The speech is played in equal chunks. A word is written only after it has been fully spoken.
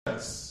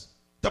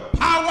The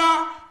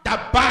power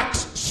that backs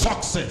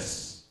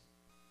success.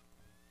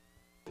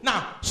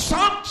 Now,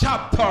 Psalm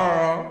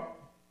chapter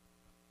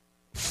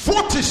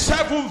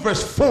 47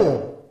 verse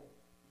 4.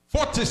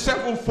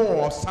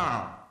 47:4 of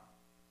Psalm.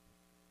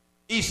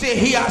 He said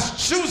he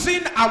has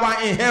chosen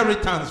our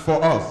inheritance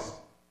for us.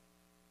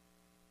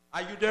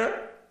 Are you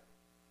there?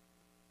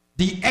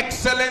 The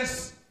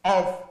excellence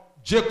of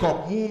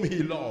Jacob whom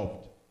he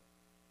loved.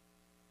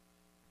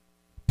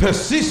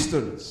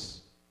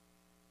 Persistence.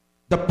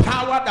 The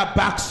power that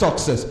backs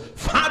success.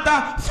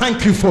 Father,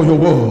 thank you for your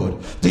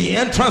word. The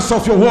entrance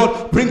of your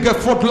word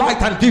bringeth forth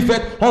light and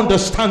giveth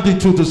understanding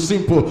to the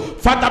simple.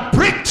 Father,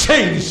 break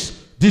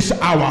chains this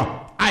hour.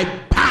 I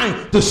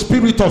bind the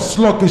spirit of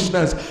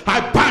sluggishness.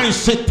 I bind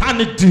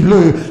satanic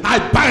delay.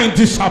 I bind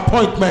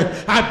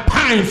disappointment. I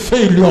bind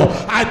failure.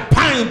 I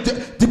bind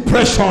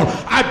depression.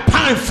 I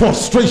bind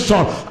frustration.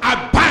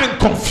 I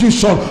bind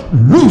confusion.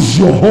 Lose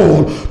your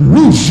hold.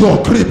 Lose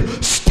your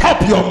grip.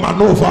 Stop your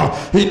maneuver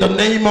in the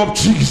name of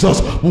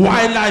Jesus.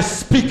 While I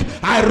speak,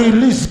 I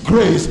release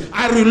grace.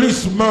 I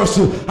release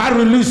mercy. I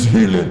release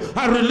healing.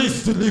 I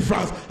release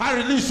deliverance. I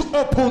release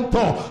open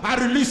door.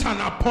 I release an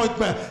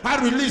appointment.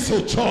 I release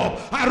a job.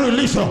 I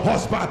release a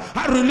husband.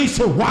 I release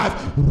a wife.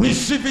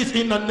 Receive it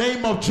in the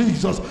name of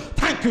Jesus.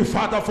 Thank you,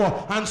 Father,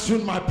 for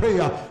answering my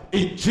prayer.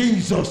 In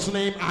Jesus'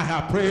 name I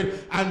have prayed.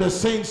 And the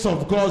saints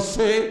of God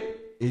say,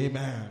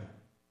 amen.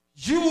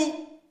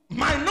 You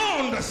might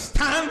not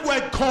understand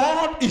where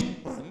God is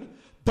going.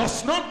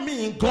 Does not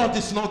mean God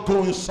is not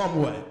going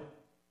somewhere.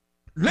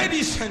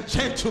 Ladies and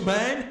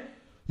gentlemen,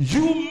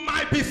 you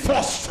might be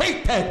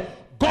frustrated.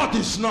 God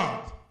is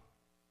not.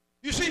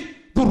 You see,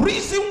 the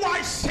reason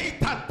why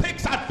Satan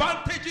takes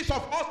advantages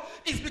of us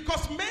is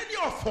because many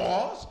of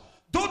us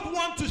don't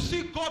want to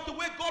see God the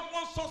way God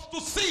wants us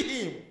to see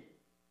him.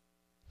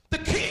 The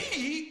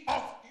key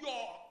of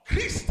your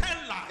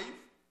Christian life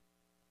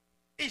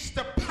is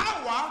the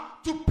power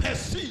to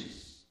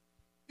persist.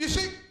 You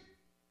see,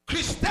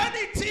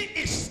 Christianity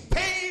is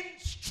staying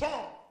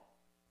strong,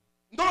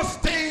 not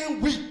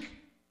staying weak.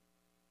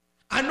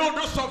 I know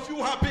those of you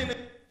who have been in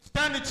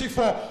Christianity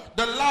for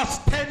the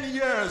last 10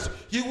 years,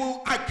 you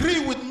will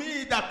agree with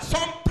me that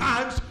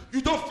sometimes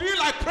you don't feel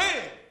like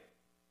praying.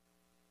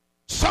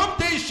 Some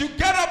days you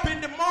get up in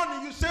the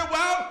morning, you say,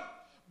 well,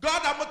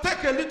 God, I'm going to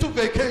take a little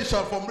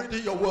vacation from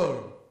reading your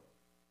word.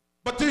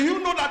 But do you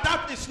know that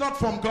that is not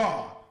from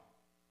God?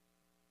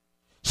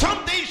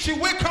 Some days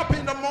you wake up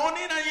in the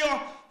morning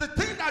and the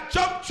thing that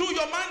jumped through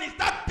your mind is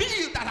that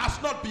bill that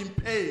has not been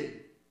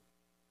paid.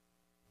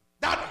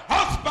 That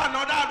husband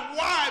or that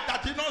wife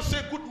that did not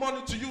say good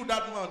morning to you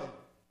that morning.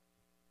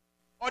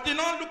 Or did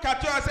not look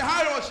at you and say,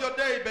 how was your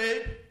day,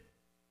 babe?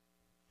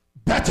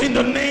 But in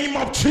the name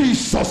of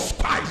Jesus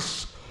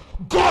Christ,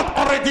 God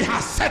already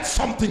has said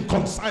something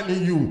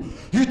concerning you.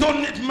 You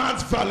don't need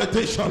man's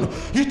validation.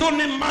 You don't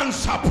need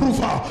man's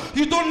approval.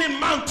 You don't need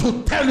man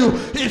to tell you.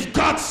 If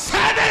God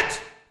said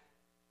it,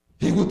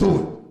 he will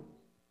do it.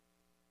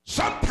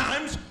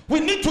 Sometimes we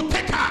need to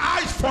take our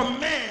eyes from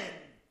men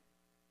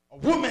or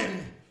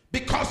women,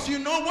 because you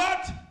know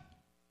what?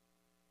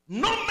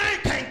 No man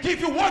can give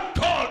you what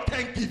God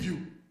can give you.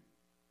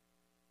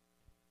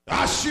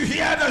 As you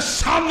hear the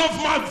sound of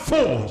my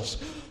voice,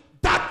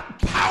 that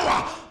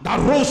power that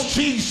rose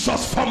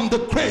Jesus from the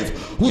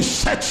grave will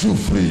set you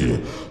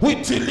free. We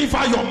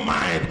deliver your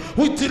mind.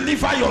 We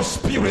deliver your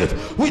spirit.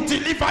 We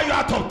deliver you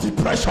out of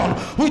depression.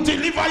 We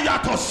deliver you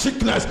out of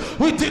sickness.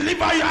 We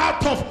deliver you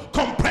out of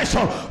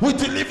compression. We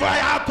deliver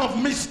you out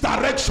of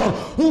misdirection.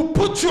 We'll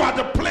put you at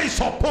the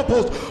place of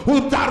purpose.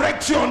 We'll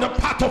direct you on the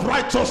path of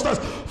righteousness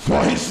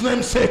for his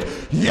name's sake.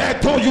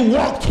 Yet though you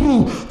walk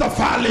through the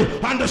valley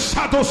and the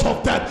shadows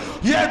of death,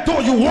 yet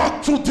though you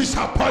walk through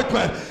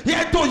disappointment,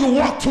 yet though you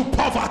walk through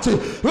poverty,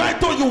 yet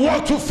though you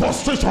walk through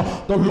frustration,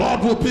 the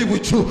Lord will be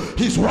with you.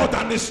 His rod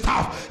and his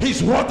staff,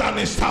 his rod and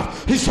his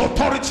staff, his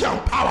authority and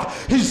power,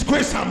 his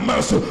grace and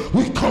mercy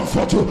will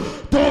comfort you.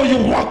 Though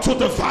you walk through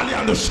the valley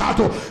and the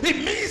shadow,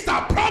 it means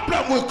that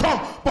problem will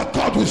come, but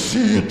God will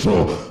see you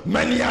through.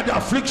 Many are the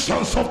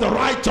afflictions of the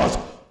righteous,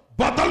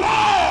 but the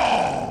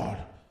Lord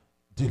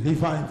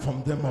deliver him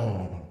from them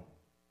all.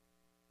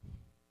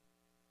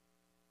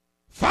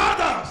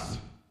 Fathers,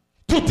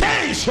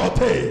 today is your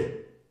day.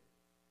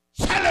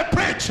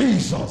 Celebrate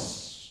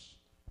Jesus.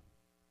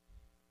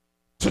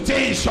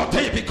 Today is your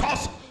day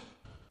because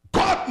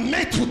God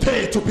made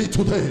today to be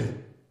today.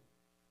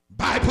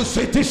 Bible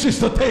says this is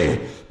the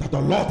day that the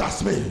Lord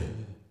has made.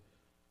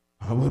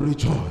 I will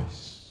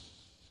rejoice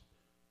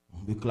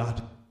and be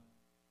glad.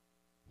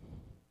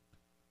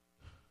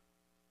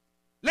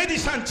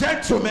 Ladies and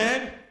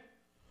gentlemen,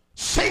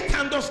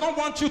 Satan does not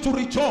want you to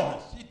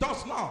rejoice. He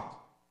does not.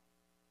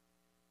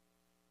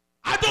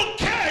 I don't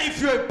care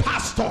if you're a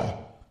pastor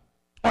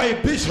or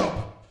a bishop.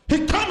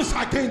 He comes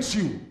against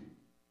you.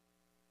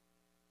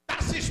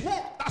 That's his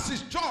work. That's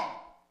his job.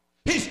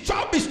 His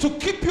job is to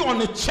keep you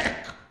on a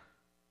check.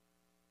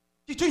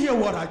 Did you hear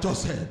what I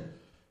just said?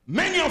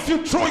 Many of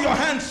you throw your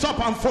hands up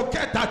and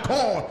forget that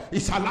God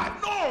is alive.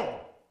 No.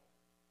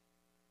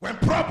 When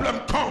problem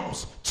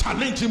comes,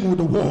 challenge him with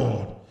the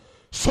word.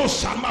 So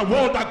shall my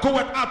word that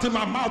goeth out in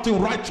my mouth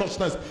in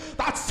righteousness.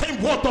 That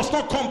same word does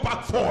not come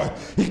back void.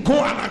 It go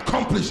and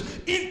accomplish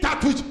in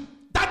that which,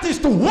 that is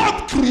the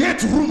word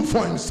creates room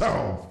for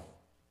himself.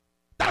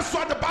 That's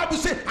what the Bible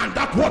says, and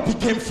that word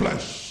became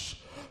flesh.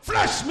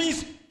 Flesh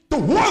means the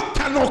word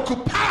can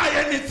occupy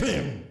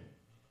anything.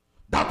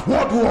 That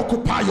word will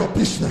occupy your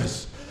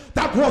business.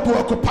 That word will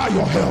occupy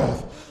your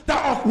health.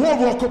 That word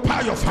will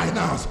occupy your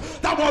finance.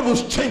 That word will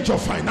change your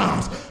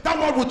finance. That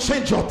word will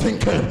change your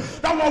thinking.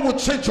 That word will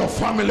change your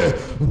family.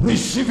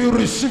 Receive it,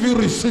 receive it,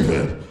 receive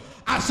it.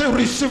 I say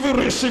receive it,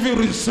 receive it,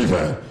 receive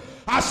it.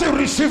 I say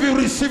receive it,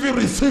 receive it,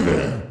 receive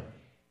it.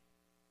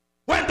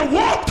 When the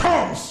word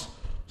comes,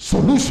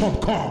 solution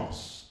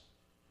comes.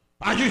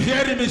 Are you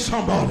hearing me,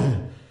 somebody?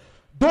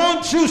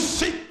 Don't you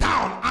sit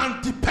down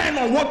and depend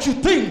on what you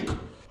think.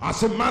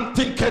 As a man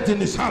thinketh in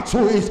his heart,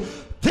 so is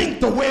think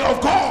the way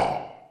of God.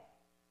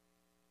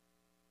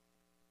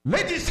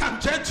 Ladies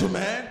and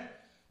gentlemen,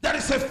 there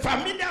is a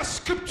familiar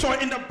scripture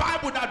in the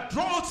Bible that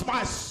draws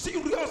my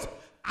serious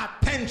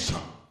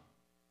attention.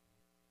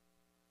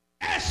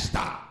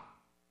 Esther.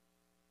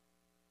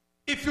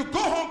 If you go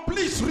home,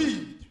 please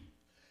read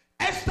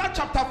Esther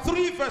chapter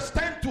 3 verse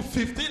 10 to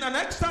 15 and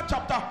Esther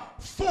chapter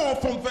 4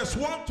 from verse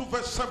 1 to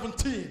verse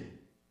 17.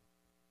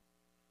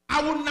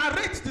 I will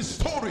narrate the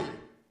story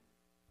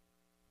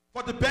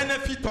for the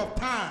benefit of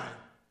time.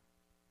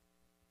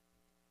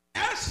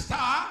 Esther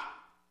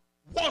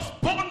was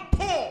born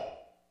poor.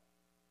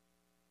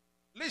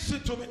 Listen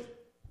to me.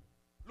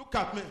 Look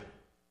at me.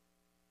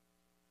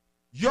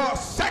 Your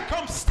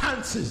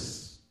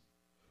circumstances,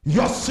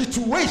 your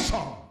situation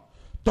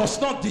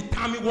does not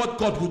determine what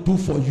God will do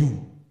for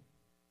you.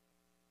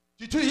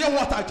 Did you hear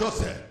what I just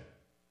said?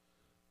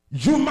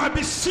 You might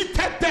be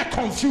seated there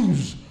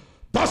confused.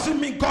 Doesn't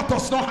mean God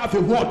does not have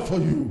a word for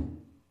you.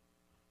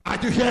 Are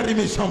you hearing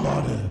me,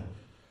 somebody?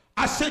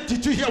 I said,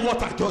 did you hear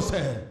what I just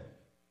said?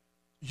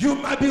 You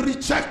might be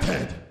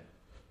rejected.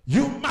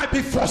 You might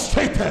be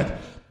frustrated.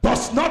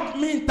 Does not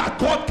mean that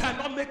God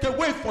cannot make a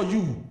way for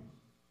you.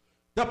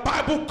 The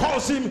Bible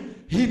calls him,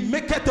 he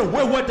maketh a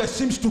way where there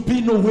seems to be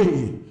no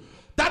way.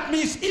 That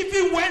means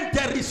even when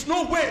there is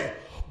no way,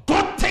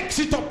 God takes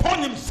it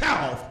upon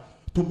himself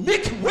to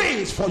make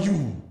ways for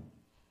you.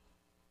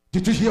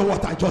 Did you hear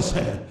what I just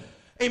said?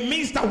 It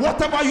means that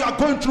whatever you are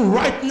going through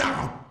right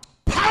now,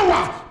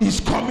 power is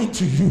coming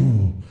to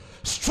you.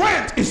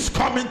 Strength is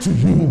coming to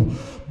you.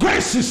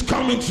 Grace is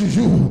coming to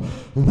you.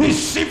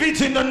 Receive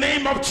it in the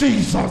name of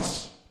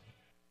Jesus.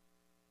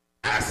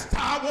 Esther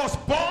was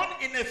born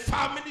in a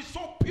family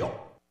so pure.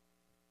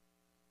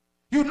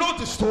 You know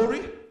the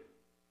story.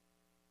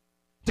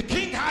 The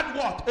king had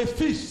what? A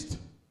feast.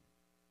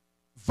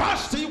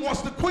 Vashti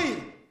was the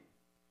queen.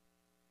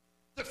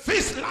 The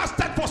feast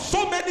lasted for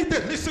so many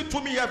days. Listen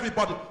to me,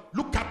 everybody.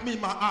 Look at me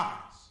in my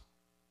eyes.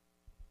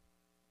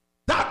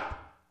 That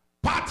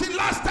party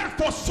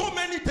lasted for so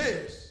many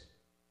days.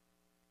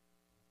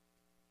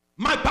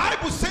 My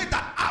Bible said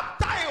that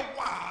after a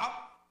while,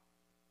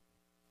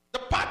 the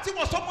party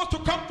was supposed to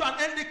come to an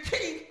end. The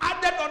king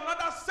added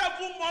another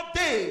 7 more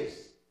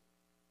days.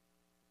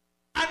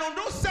 And on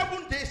those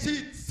 7 days,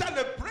 he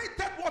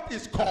celebrated what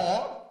is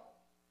called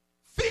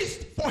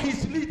feast for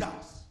his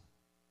leaders.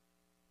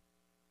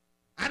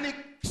 And he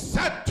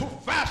said to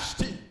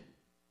Vashti,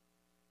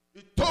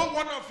 he told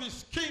one of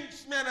his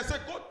king's men, I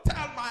said, go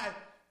tell my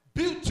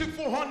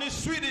beautiful honey,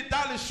 sweetie,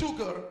 darling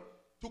sugar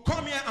to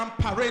come here and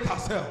parade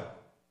herself.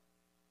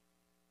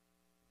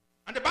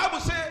 And the Bible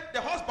said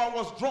the husband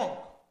was drunk.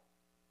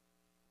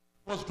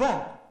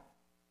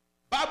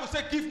 Bible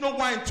said give no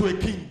wine to a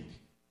king.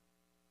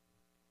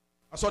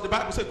 And so the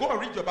Bible said, go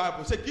and read your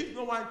Bible. It said give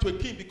no wine to a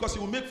king because he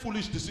will make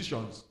foolish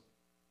decisions.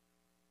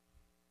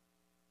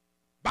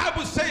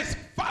 Bible says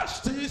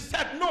Vashti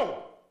said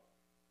no.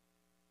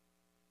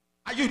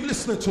 Are you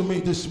listening to me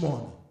this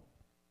morning?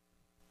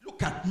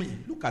 Look at me.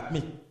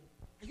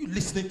 Are you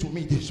listening to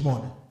me this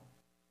morning?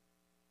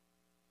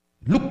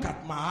 Look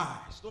at my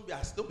eyes.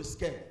 Don't be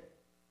scared.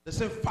 The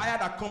same fire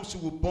that comes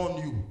will burn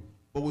you,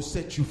 but will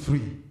set you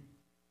free.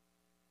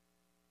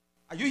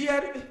 Are you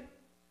hearing me?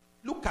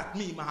 Look at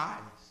me in my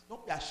eyes.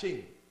 Don't be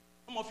ashamed.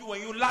 Some of you, when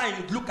you lie,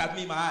 you look at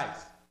me in my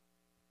eyes.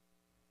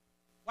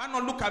 Why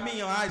not look at me in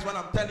your eyes when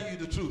I'm telling you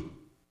the truth?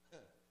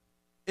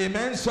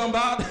 Amen,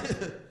 somebody?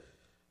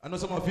 I know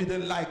some of you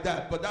didn't like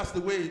that, but that's the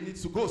way it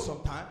needs to go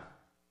sometimes.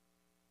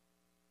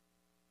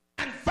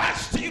 And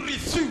Vashti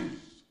refused.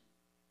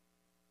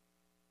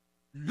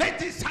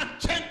 Ladies and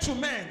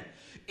gentlemen,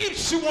 if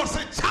she was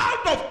a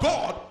child of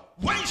God,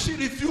 when she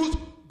refused,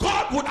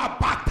 God would have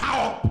backed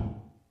her up.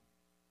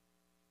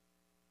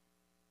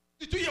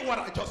 Did you hear what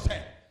I just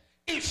said?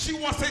 If she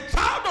was a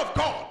child of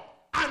God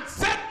and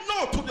said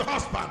no to the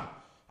husband,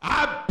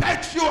 I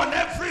bet you on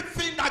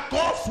everything that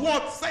God's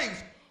word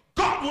says,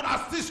 God would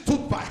have still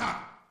stood by her.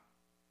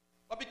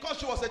 But because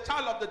she was a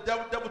child of the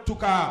devil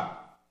took her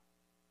out.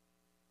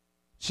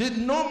 She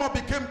no more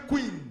became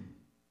queen.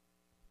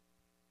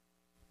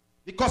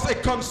 Because a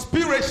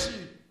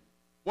conspiracy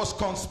was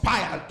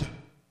conspired.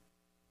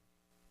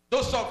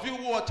 Those of you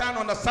who are trying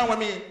to understand what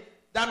I mean,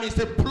 that means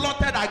they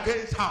plotted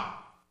against her.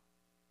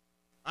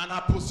 And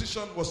her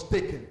position was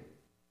taken.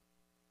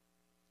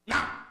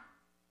 Now,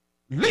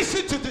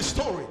 listen to the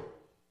story.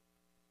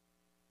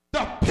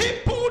 The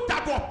people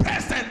that were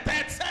present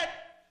there said,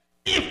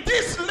 if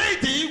this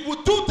lady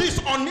would do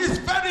this on this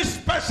very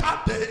special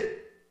day,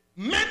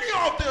 many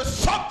of the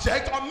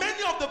subjects or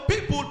many of the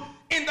people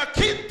in the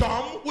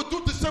kingdom would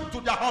do the same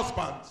to their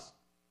husbands.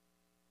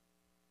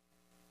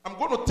 I'm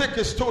going to take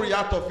a story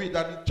out of it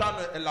and try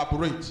to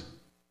elaborate.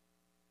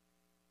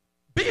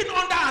 Being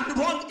under a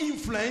wrong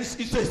influence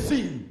is a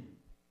sin.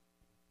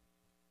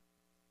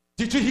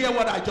 Did you hear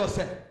what I just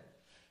said?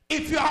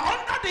 If you are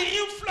under the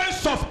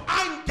influence of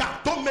anger,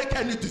 don't make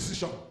any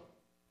decision.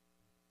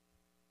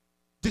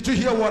 Did you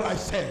hear what I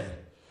said?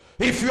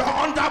 If you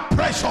are under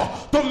pressure,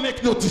 don't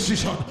make no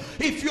decision.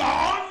 If you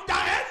are under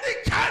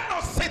any kind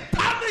of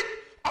satanic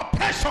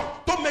oppression,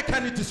 don't make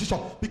any decision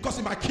because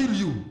it might kill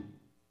you.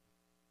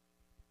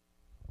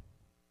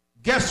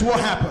 Guess what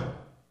happened?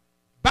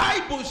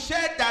 Bible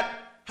said that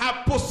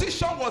her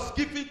position was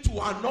given to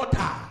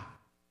another.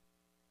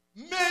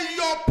 May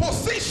your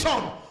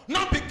position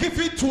not be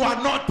given to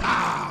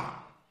another.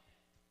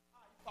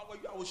 If I were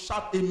you, I would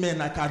shout amen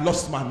like I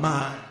lost my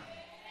mind.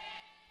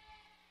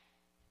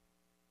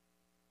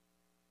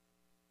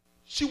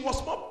 She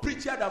was more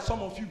prettier than some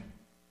of you.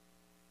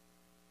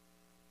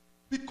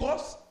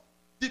 Because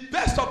the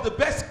best of the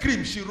best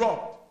cream she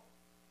rubbed,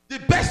 the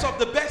best of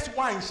the best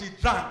wine she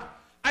drank.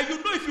 And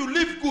you know if you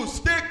live good,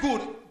 stay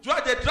good,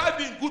 they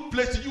drive you in good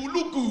places, you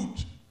look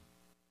good.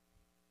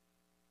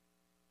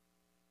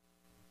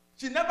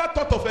 She never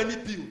thought of any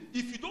bill.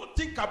 If you don't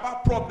think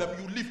about problem,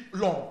 you live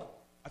long.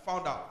 I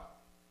found out.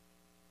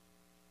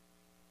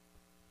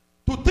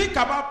 To think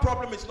about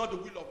problem is not the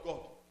will of God.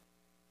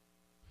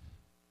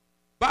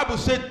 Bible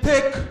said,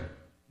 take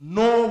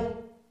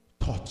no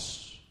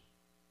thoughts.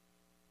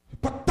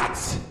 But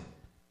that's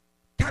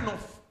kind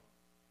of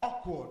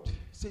awkward.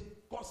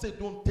 God said,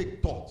 don't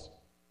take thoughts.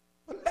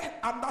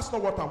 And that's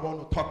not what I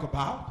want to talk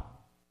about.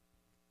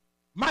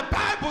 My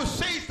Bible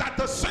says that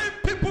the same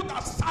people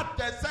that sat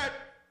there said,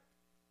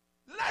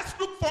 let's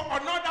look for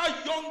another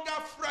younger,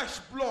 fresh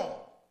blood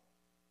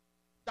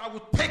that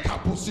will take our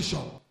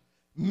position.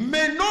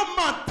 May no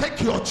man take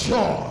your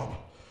job.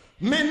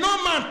 May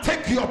no man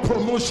take your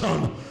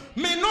promotion.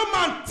 May no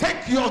man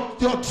take your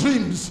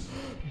dreams.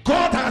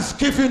 God has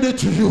given it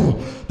to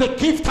you. The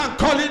gift and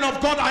calling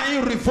of God are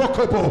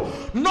irrevocable.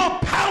 No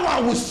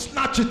power will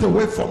snatch it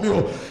away from you.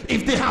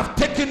 If they have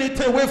taken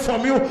it away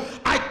from you,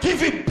 I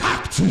give it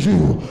back to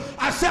you.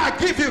 I say I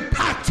give it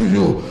back to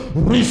you.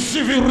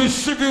 Receive it,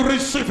 receive it,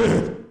 receive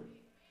it.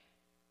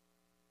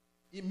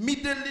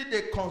 Immediately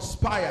they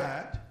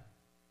conspired.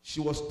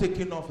 She was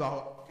taken off the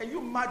house. Can you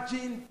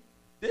imagine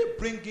they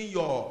bring in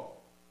your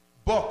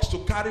box to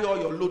carry all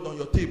your load on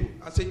your table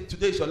and say,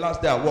 today is your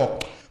last day at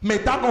work. May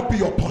that not be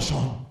your portion.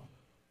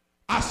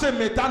 I say,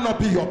 may that not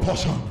be your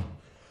portion.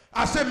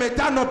 I say, may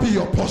that not be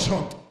your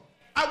portion.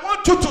 I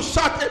want you to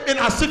shout amen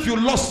as if you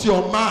lost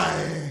your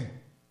mind.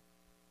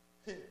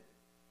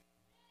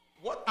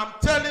 What I'm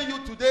telling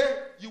you today,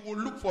 you will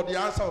look for the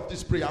answer of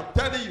this prayer. I'm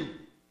telling you.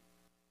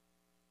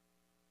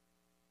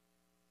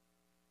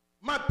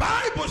 My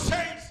Bible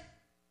says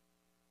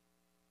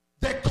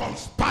they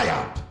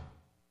conspired.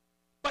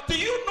 But do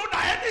you know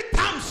that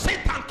anytime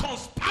Satan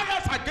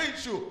conspires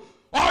against you,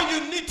 all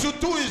you need to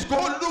do is go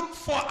look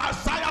for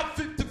Isaiah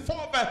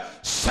 54 verse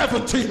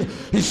 17.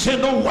 He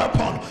said, no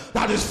weapon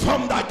that is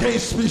formed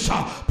against me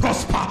shall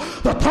prosper.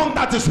 The tongue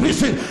that is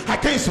risen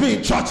against me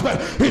in judgment,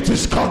 it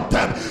is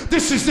condemned.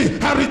 This is the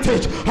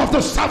heritage of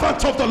the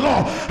servant of the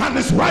Lord, and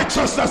his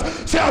righteousness,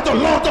 saith the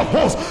Lord of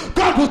hosts.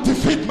 God will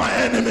defeat my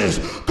enemies.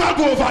 God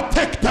will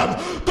overtake them.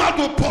 God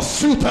will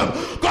pursue them.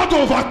 God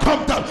will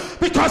overcome them,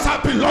 because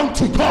I belong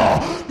to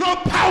God. No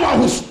power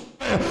will,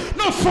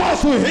 no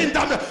force will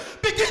hinder me.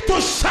 Begin to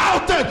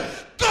shout it.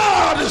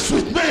 God is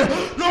with me.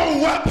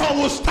 No weapon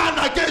will stand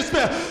against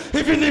me.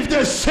 Even if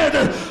they said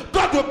it,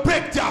 God will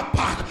break their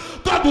back.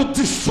 God will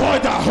destroy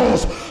their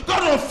host.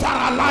 God will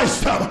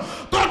paralyze them.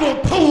 God will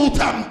pull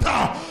them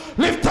down.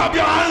 Lift up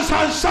your hands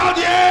and shout,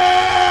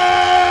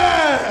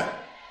 yeah!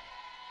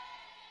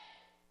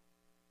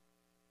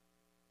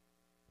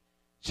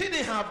 She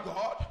didn't have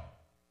God,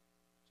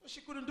 so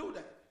she couldn't do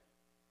that.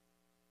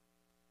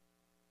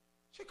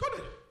 She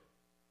couldn't.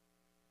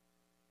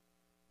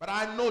 But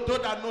I know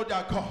those that know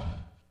their God,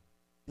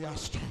 they are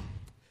strong.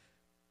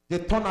 They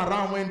turn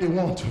around when they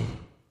want to.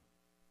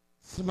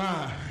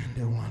 Smile when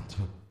they want to.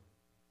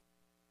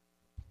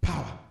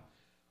 Power.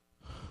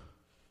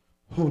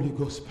 Holy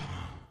Ghost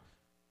power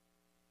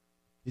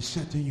is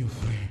setting you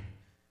free.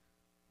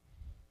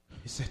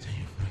 He's setting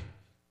you free.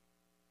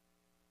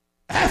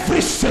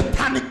 Every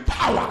satanic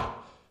power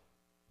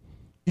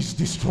is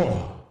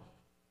destroyed.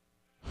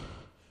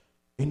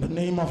 In the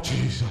name of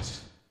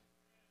Jesus.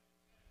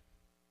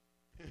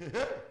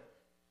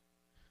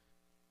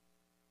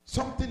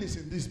 Something is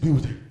in this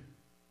building.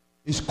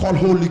 It's called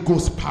Holy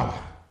Ghost power.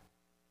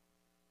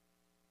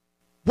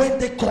 When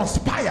they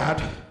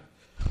conspired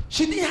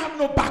She didn't have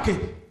no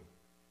backing.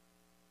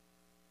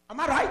 Am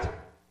I right?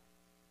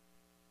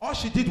 All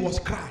she did was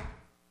cry.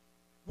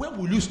 When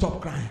will you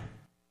stop crying?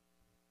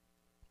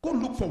 Go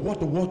look for what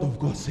the word of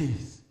God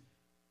says.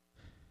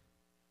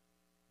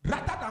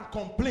 Rather than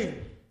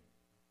complain,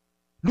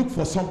 look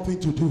for something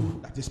to do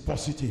that is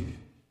positive.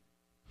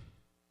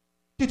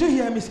 Did you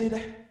hear me say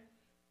that?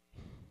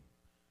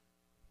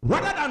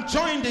 Rather than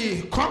join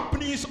the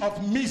companies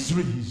of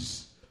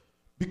miseries,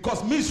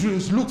 because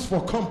miseries looks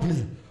for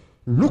company,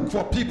 look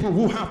for people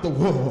who have the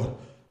word.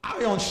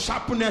 Iron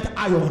sharpeneth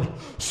iron,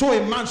 so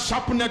a man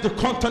sharpeneth the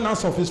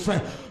countenance of his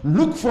friend.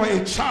 Look for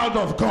a child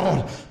of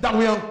God that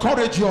will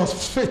encourage your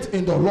faith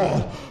in the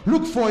Lord.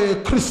 Look for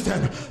a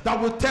Christian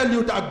that will tell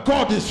you that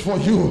God is for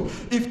you.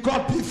 If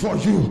God be for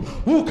you,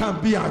 who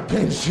can be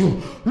against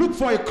you? Look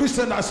for a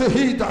Christian that says,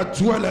 he that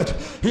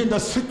dwelleth in the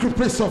secret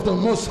place of the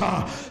Most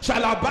High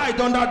shall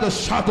abide under the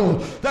shadow.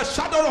 The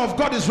shadow of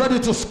God is ready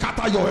to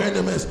scatter your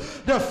enemies.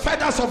 The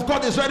feathers of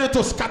God is ready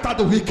to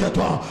scatter the wicked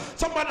one.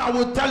 Somebody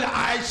will tell you,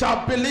 I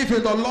shall believe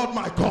in the Lord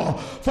my God,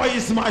 for he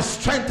is my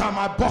strength and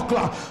my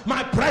buckler,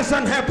 my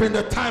present help in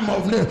the time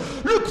of need.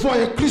 Look for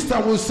a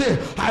Christian who will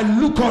say, I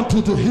look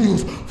unto the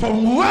hills,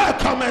 from where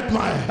cometh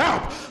my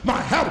help? My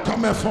help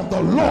cometh from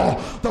the Lord,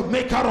 the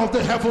maker of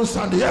the heavens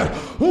and the earth,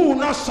 who will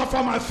not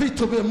suffer my feet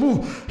to be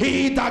moved.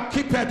 He that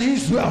keepeth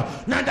Israel,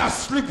 neither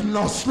sleep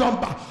nor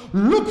slumber.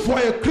 Look for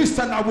a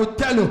Christian that will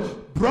tell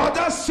you,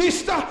 brother,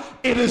 sister,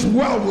 it is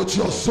well with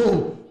your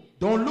soul.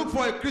 Don't look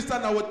for a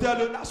Christian that will tell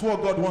you that's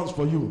what God wants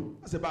for you.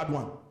 That's a bad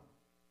one.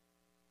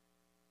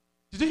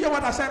 Did you hear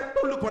what I said?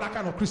 Don't look for that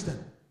kind of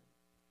Christian.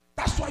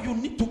 That's why you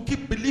need to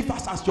keep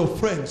believers as your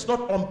friends,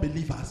 not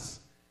unbelievers.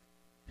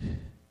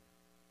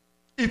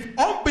 If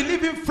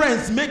unbelieving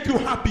friends make you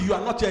happy, you are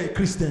not yet a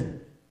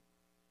Christian.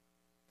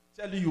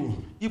 I tell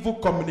you, evil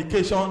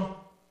communication,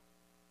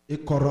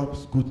 it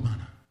corrupts good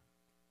manner.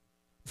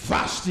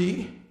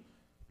 Vashti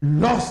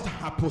lost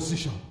her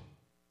position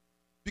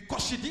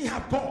because she didn't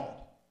have God.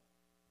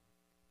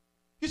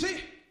 You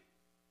see,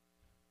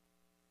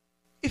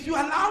 if you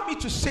allow me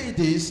to say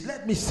this,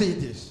 let me say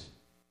this.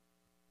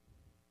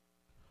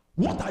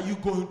 What are you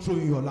going through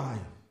in your life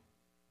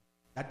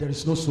that there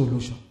is no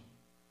solution?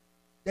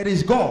 There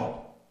is God.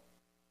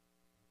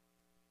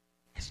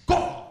 It's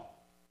God.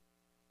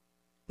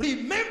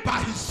 Remember,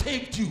 he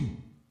saved you.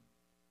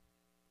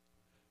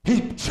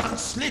 He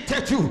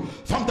translated you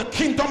from the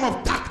kingdom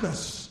of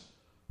darkness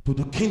to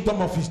the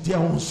kingdom of his dear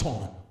own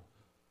son.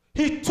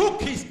 He took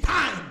his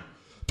time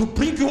to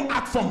bring you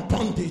out from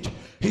bondage.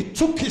 He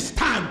took his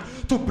time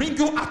to bring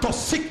you out of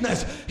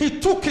sickness. He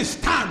took his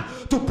time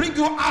to bring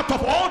you out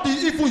of all the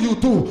evil you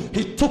do.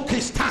 He took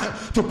his time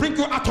to bring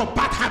you out of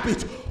bad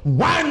habits.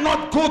 Why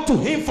not go to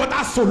him for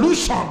that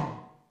solution?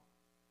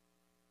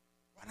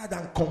 Rather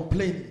than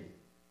complaining,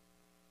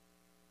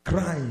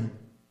 crying.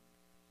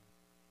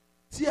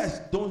 Tears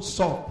don't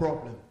solve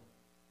problem.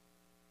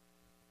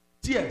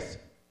 Tears,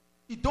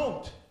 it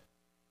don't.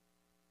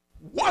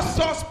 What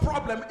solves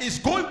problem is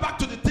going back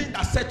to the thing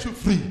that set you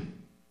free.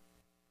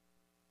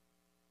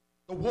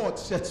 The word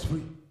sets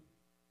free.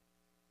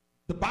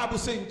 The Bible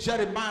says in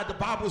Jeremiah, the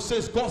Bible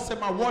says, God said,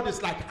 my word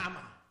is like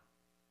hammer.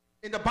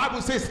 In the Bible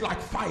says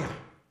like fire.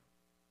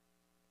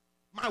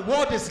 My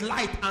word is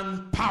light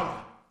and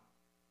power.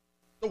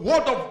 The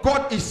word of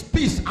God is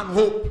peace and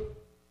hope.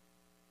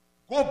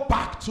 Go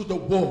back to the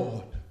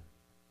word.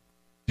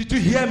 Did you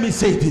hear me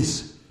say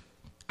this?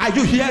 Are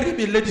you hearing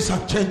me, ladies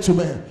and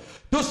gentlemen?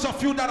 Those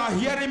of you that are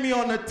hearing me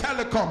on the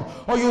telecom,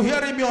 or you're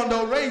hearing me on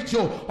the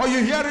radio, or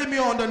you're hearing me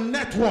on the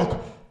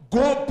network,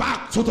 go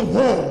back to the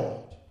word.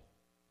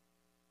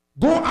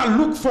 Go and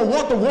look for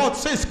what the word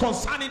says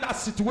concerning that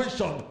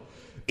situation.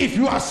 If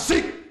you are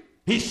sick,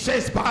 he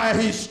says, by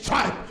his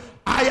stripe,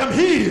 I am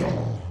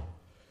healed.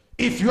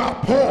 If you are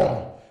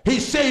poor,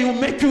 he says, he will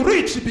make you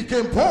rich. He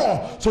became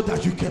poor so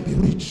that you can be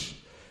rich.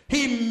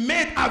 He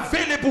made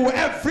available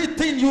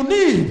everything you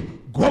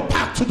need. Go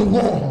back to the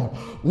word.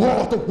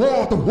 Word, the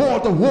word, the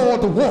word, the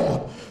word, the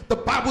word. The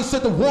Bible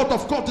said the word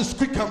of God is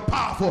quick and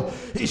powerful.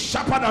 It's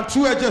sharper than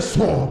two-edged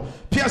sword,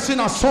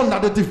 piercing asunder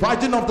the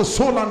dividing of the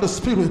soul and the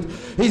spirit.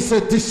 He's a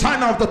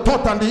designer of the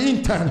thought and the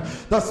intent.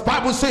 The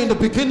Bible says in the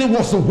beginning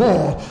was the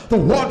word. The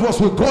word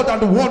was with God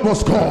and the word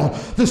was God.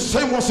 The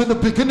same was in the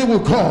beginning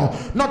with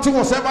God. Nothing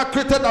was ever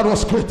created that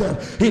was created.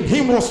 In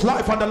him was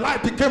life, and the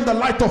light became the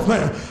light of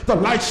man. The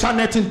light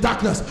shineth in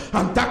darkness,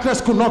 and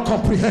darkness could not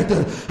comprehend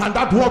it. And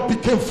that word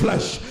became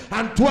flesh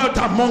and dwelt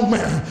among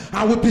men,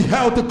 and we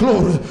beheld the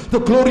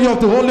glory of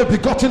the only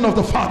begotten of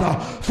the Father,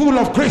 full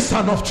of grace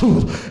and of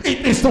truth.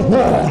 It is the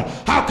word.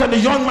 How can a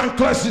young man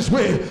cleanse his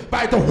way?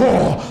 By the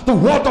word. The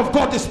word of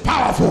God is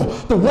powerful.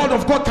 The word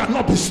of God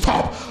cannot be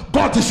stopped.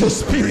 God is a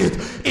spirit.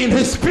 In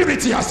his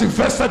spirit he has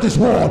invested his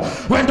word.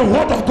 When the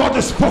word of God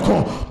is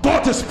spoken,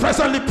 God is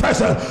presently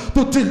present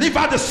to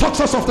deliver the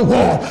success of the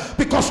word,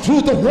 because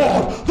through the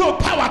word no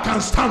power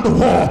can stand the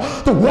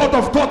word. The word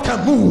of God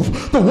can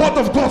move. The word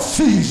of God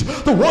sees.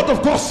 The word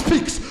of God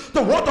speaks.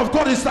 The word of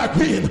God is like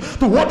wind.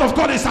 The word of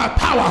God is our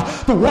power.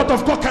 The word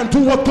of God can do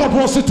what God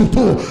wants it to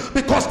do,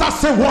 because that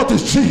same word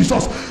is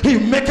Jesus. He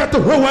maketh the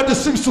way where there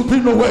seems to be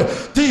no way.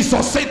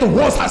 Jesus said, the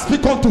words I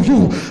speak unto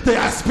you, they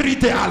are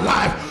spirit, they are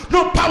life.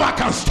 No power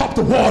can stop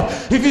the word.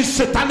 Even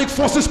satanic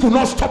forces could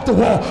not stop the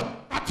word.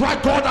 That's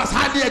why God has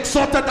highly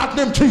exalted that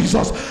name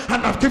Jesus,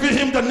 and I've given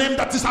him the name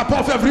that is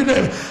above every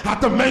name.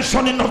 At the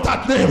mentioning of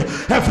that name,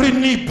 every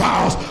knee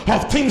bows,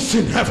 of things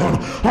in heaven,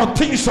 on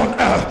things on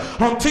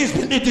earth, on things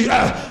beneath the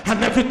earth,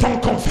 and every tongue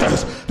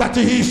confess that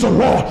he is the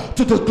Lord,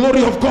 to the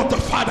glory of God the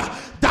Father.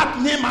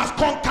 That name has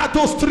conquered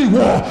those three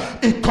wars.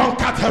 He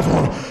conquered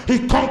heaven,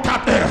 he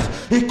conquered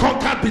earth, he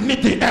conquered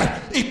beneath the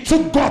earth. It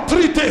took God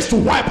 3 days to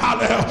wipe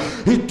out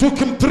earth. It took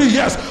him 3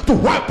 years to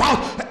wipe out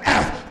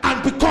earth.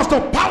 And because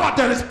the power,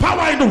 there is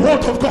power in the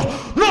word of God.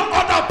 No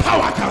other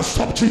power can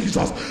stop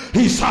Jesus.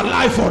 He's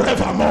alive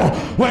forevermore.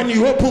 When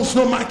he opens,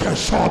 no man can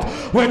shut.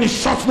 When he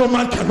shuts, no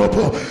man can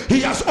open.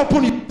 He has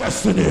opened your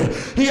destiny.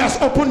 He has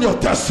opened your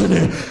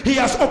destiny. He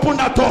has opened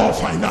that door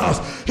of finance.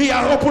 He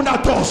has opened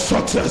that door of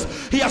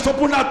success. He has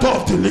opened that door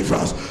of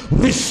deliverance.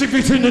 Receive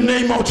it in the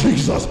name of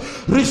Jesus.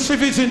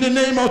 Receive it in the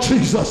name of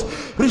Jesus.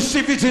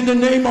 Receive it in the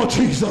name of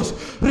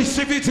Jesus.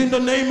 Receive it in the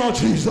name of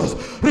Jesus.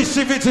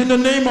 Receive it in the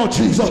name of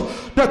Jesus.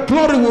 The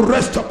glory will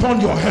rest upon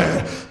your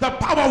head. The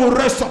power will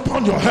rest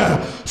upon your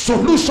head.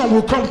 Solution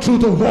will come through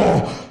the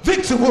wall.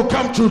 Victory will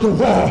come through the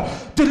wall.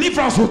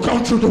 Deliverance will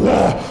come through the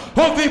wall.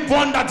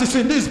 Everyone that is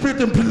in this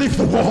building, believe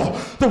the word.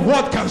 The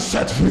word can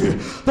set free.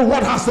 The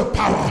word has the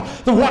power.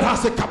 The word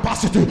has the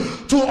capacity.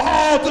 To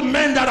all the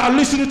men that are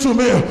listening to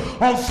me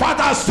on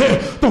Father's Day,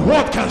 the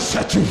word can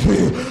set you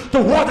free.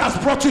 The word has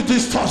brought you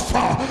this thus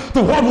far.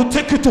 The word will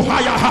take you to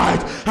higher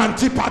height and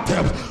deeper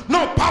depth.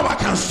 No power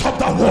can stop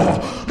that war.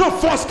 No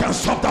force can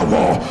stop that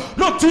war.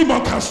 No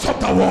demon can stop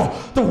that war.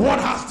 The word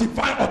has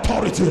divine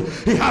authority.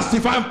 It has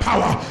divine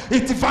power.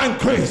 It's divine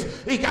grace.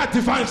 It got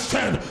divine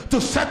strength to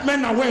set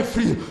men away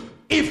free.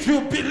 If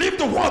you believe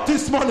the word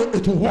this morning,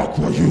 it will work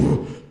for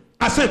you.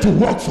 I said it will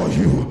work for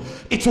you.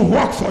 It will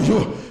work for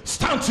you.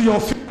 Stand to your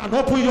feet and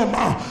open your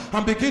mouth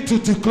and begin to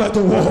declare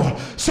the word.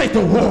 Say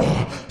the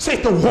word.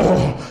 Say the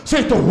word.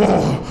 Say the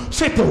word.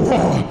 Say the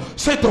word.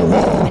 Say the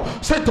word.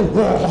 Say the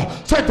word.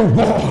 Say the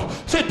word.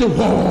 Say the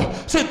word.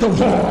 Say the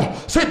word.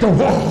 Say the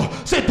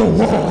word. Say the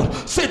word.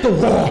 Say the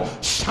word.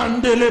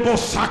 Shandelebo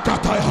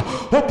sakataya.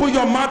 Open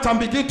your mouth and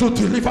begin to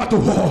deliver the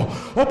word.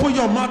 Open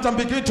your mouth and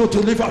begin to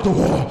deliver the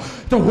word.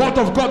 The word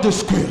of God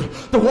is quick.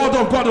 The word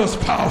of God is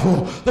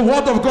powerful. The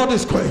word of God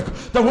is quick.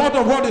 The word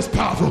of God is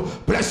powerful.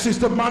 Blessed is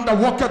the man that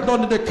walketh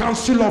not in the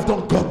counsel of the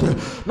ungodly,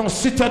 nor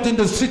sitteth in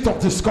the seat of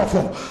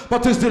discomfort,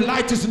 but his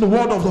delight is in the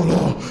word of the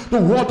Lord. The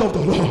word of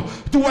the Lord.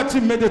 Do what he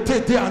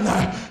meditate day and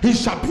night. He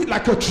shall be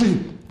like a tree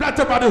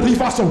planted by the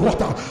rivers of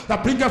water,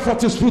 that bringeth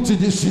forth his fruit in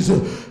this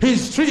season.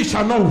 His tree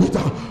shall not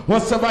wither.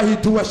 Whatsoever he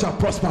doeth shall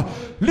prosper.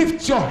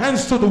 Lift your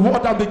hands to the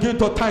word and begin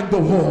to thank the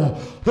word.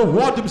 The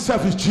word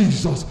himself is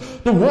Jesus.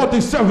 The word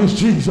himself is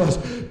Jesus.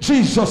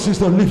 Jesus is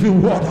the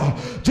living water.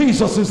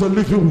 Jesus is the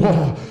living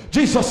word.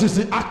 Jesus is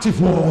the active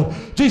word.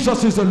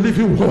 Jesus is the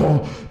living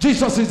word.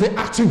 Jesus is the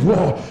active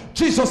word.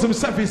 Jesus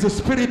himself is the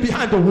spirit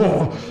behind the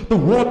word. The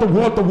word, the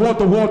word, the word,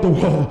 the word, the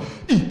word.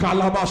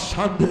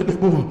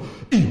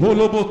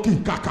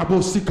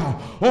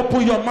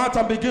 Open your mouth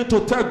and begin to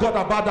tell God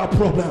about that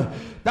problem.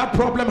 That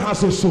problem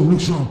has a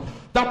solution.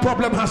 That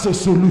problem has a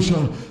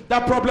solution.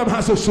 That problem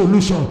has a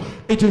solution.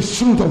 It is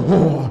through the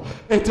word.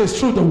 It is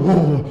through the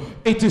word.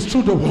 It is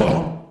through the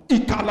word.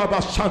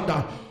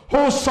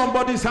 Hold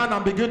somebody's hand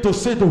and begin to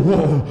say the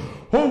word.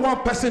 Hold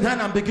one person's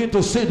hand and begin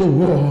to say the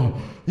word.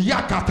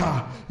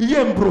 Yakata,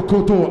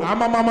 Yembrokoto,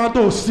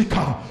 Amamamado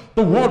Sika.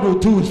 The word will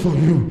do it for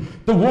you.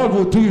 The word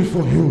will do it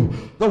for you.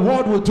 The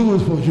word will do it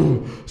for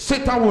you.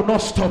 Satan will not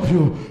stop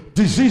you.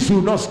 Disease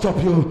will not stop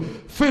you.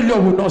 Failure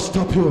will not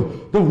stop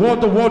you. The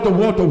word, the word, the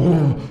word, the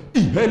word.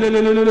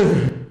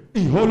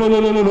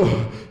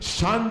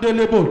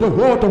 Shandelebo, the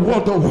word, the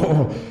word, the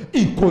word.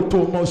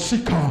 Ikoto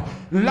Mosika,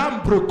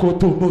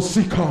 Lambrokoto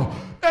Mosika,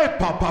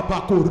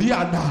 Epapapa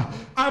Koriana,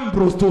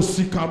 Ambrosto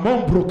Sika,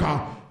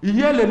 Mombroka,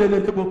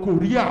 Yelelelebo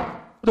Koria.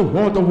 The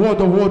word, the word,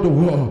 the word, the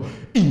word.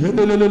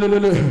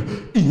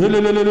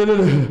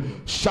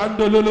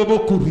 Shandelebo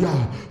Koria,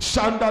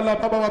 Shandala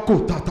Baba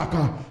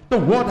Kotataka. The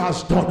word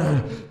has done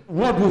it. The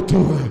word will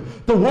do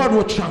it. The word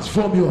will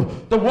transform you.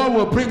 The word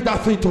will bring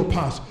that thing to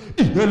pass.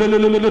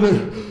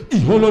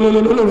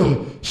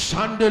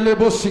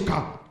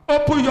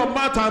 Open your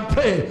mouth and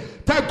pray.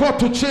 Tell God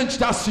to change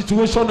that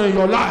situation in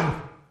your life.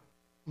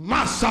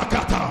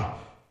 Masakata.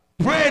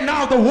 Pray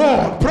now the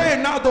word. Pray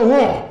now the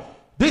word.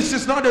 This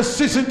is not a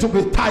season to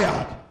be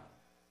tired.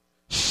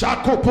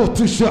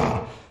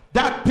 Shakopotusha.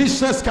 That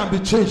business can be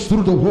changed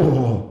through the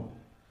word.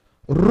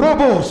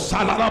 Robo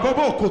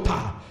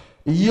salalabobokota.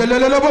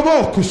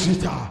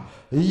 Yelelelebokusita.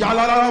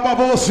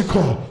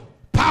 Yalalababosiko.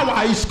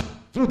 Power is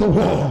through the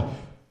word.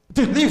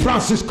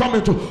 Deliverance is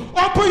coming to.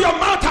 Open your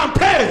mouth and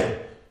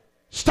pray.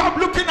 Stop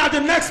looking at the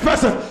next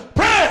person.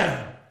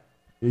 Pray.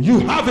 You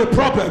have a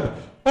problem.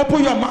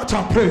 Open your mouth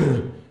and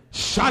pray.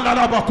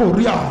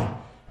 Shalalabakoria.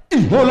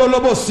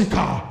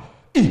 Ihololobosika.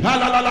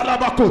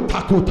 Ihalalalabako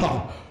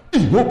takota.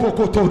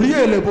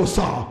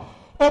 Ihopokotorielebosa.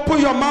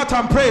 Open your mouth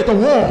and pray the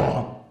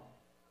war.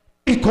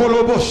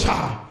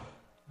 Ikolobosha.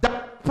 The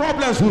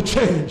problems will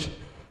change.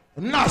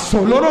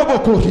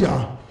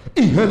 Nasolorobokoria.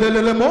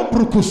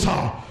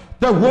 Ihelelelemobrukusa.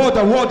 The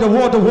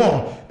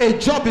war. A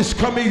job is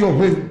coming your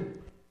way.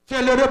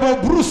 A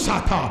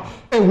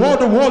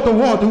war.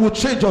 It will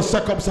change your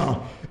circumstance.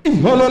 The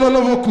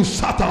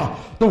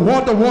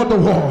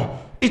war.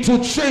 It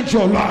will change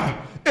your life.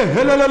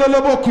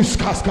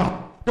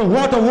 The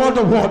war.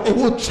 It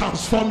will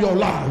transform your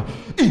life.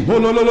 The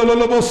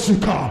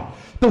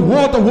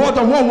war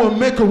will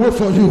make a way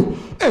for you.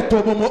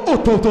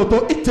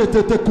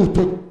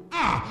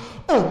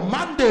 Oh,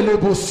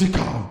 Mandelebo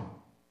Sika.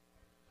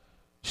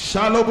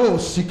 Shalobo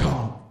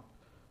Sika.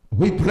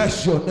 We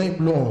bless your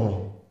name,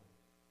 Lord.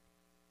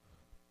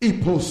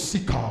 Ipo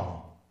Sika.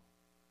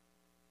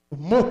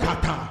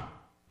 Mokata.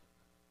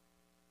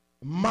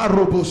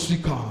 Marobo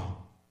Sika.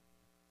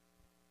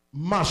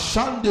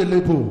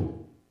 Mashandelebo.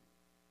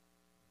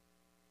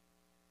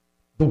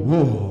 The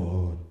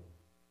word.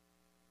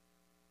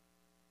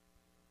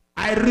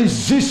 I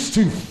resist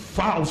you,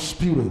 foul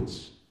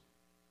spirits.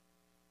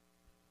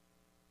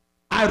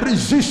 I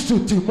resist you,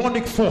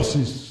 demonic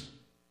forces.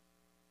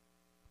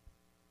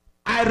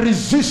 I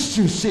resist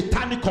you,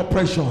 satanic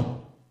oppression.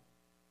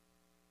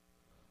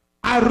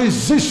 I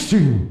resist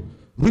you,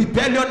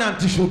 rebellion and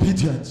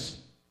disobedience.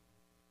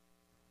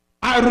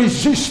 I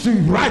resist you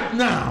right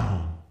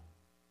now.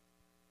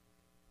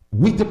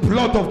 With the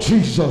blood of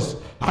Jesus,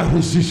 I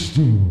resist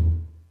you.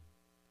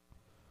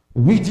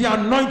 With the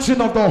anointing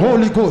of the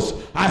Holy Ghost,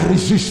 I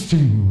resist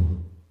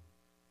you.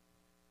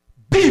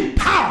 Be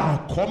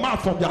power come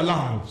out from their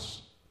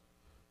lives.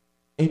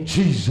 In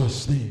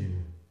Jesus'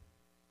 name.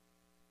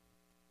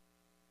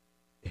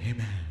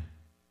 Amen.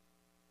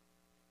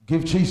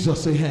 Give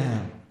Jesus a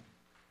hand.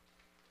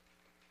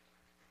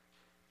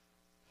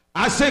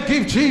 I say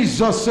give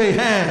Jesus a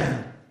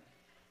hand.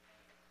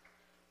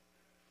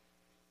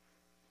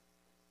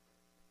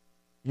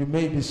 You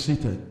may be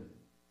seated.